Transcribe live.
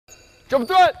Jump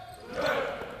threat.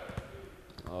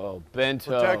 Oh, bent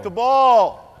toe. Protect the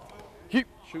ball. Keep.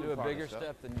 Do a bigger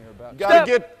step than you're about to. You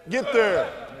gotta get there.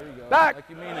 There you go. Back. Like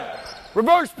you mean it.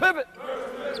 Reverse pivot.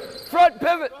 Front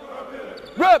pivot.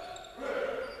 Rip.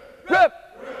 Rip.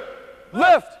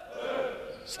 Lift.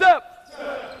 Step.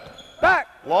 Back.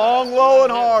 Long, low,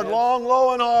 and hard. Long,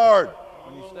 low, and hard.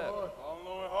 When you step. Long,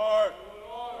 low, and hard.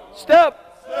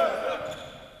 Step.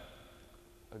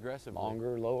 Aggressively.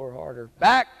 Longer, lower, harder.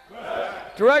 Back.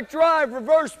 Direct drive.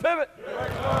 Reverse pivot.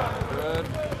 Good.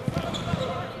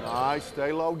 Nice.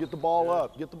 Stay low. Get the ball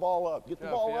up. Get the ball up. Get the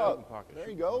ball out in the up. pocket. There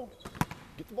you go.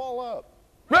 Get the ball up.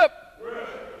 Rip.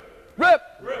 Rip.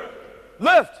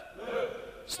 Lift.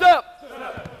 Step.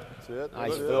 That's it. Nice,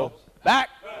 That's Phil. it. Back.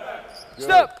 Good.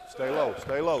 Step. Stay low.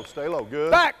 Stay low. Stay low.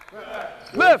 Good. Back.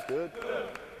 Good. Lift. Good.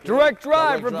 Direct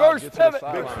drive. Reverse Get to the pivot.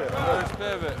 Big sideline. step.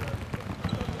 Reverse pivot.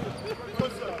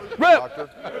 Rip.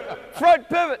 Front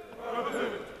pivot.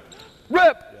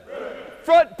 Rip.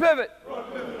 Front pivot.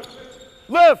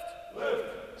 Lift.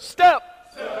 Step.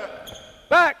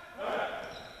 Back.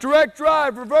 Direct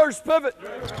drive. Reverse pivot.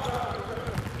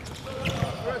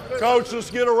 Coach,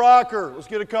 let's get a rocker. Let's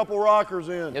get a couple rockers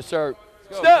in. Yes, sir.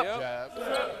 Go, Step.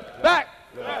 Phil. Back.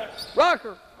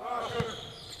 Rocker.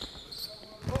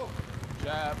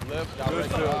 Jab, lift, Good, direct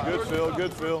Phil. drive. Good, Phil.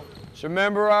 Good, Phil. So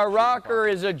remember, our rocker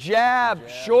is a jab,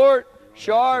 short,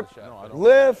 sharp,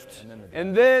 lift,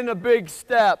 and then a big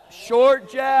step. Short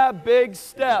jab, big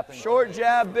step. Short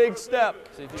jab, big step.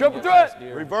 Triple threat.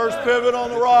 Reverse pivot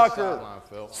on the rocker. Sideline,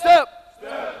 Phil. Step.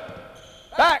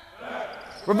 Back.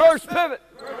 Reverse pivot.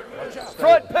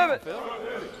 Front pivot.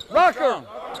 Rocker.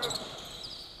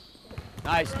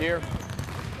 Nice, dear.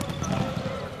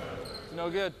 No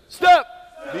good. Step.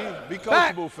 Be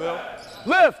coachable, Phil.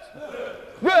 Lift.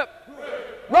 Rip.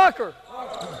 Rocker.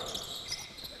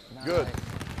 Good.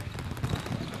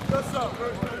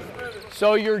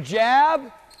 So your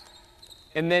jab,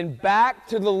 and then back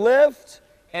to the lift,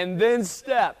 and then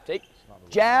step. Take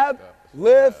jab,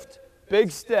 lift, big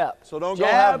step. So don't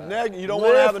jab, go have you don't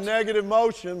want to have a lift. negative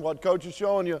motion, what coach is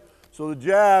showing you. So the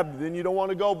jab, then you don't want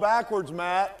to go backwards,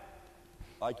 Matt,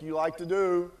 like you like to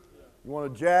do. You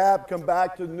want to jab, come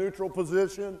back to the neutral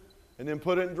position, and then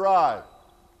put it in drive.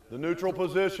 The neutral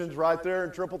position's right there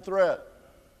in triple threat.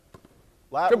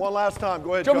 One last time.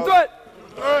 Go ahead, Triple coach.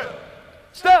 threat.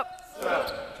 Step.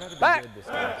 Back.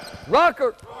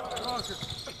 Rocker.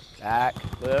 Back.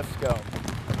 Lift. Go.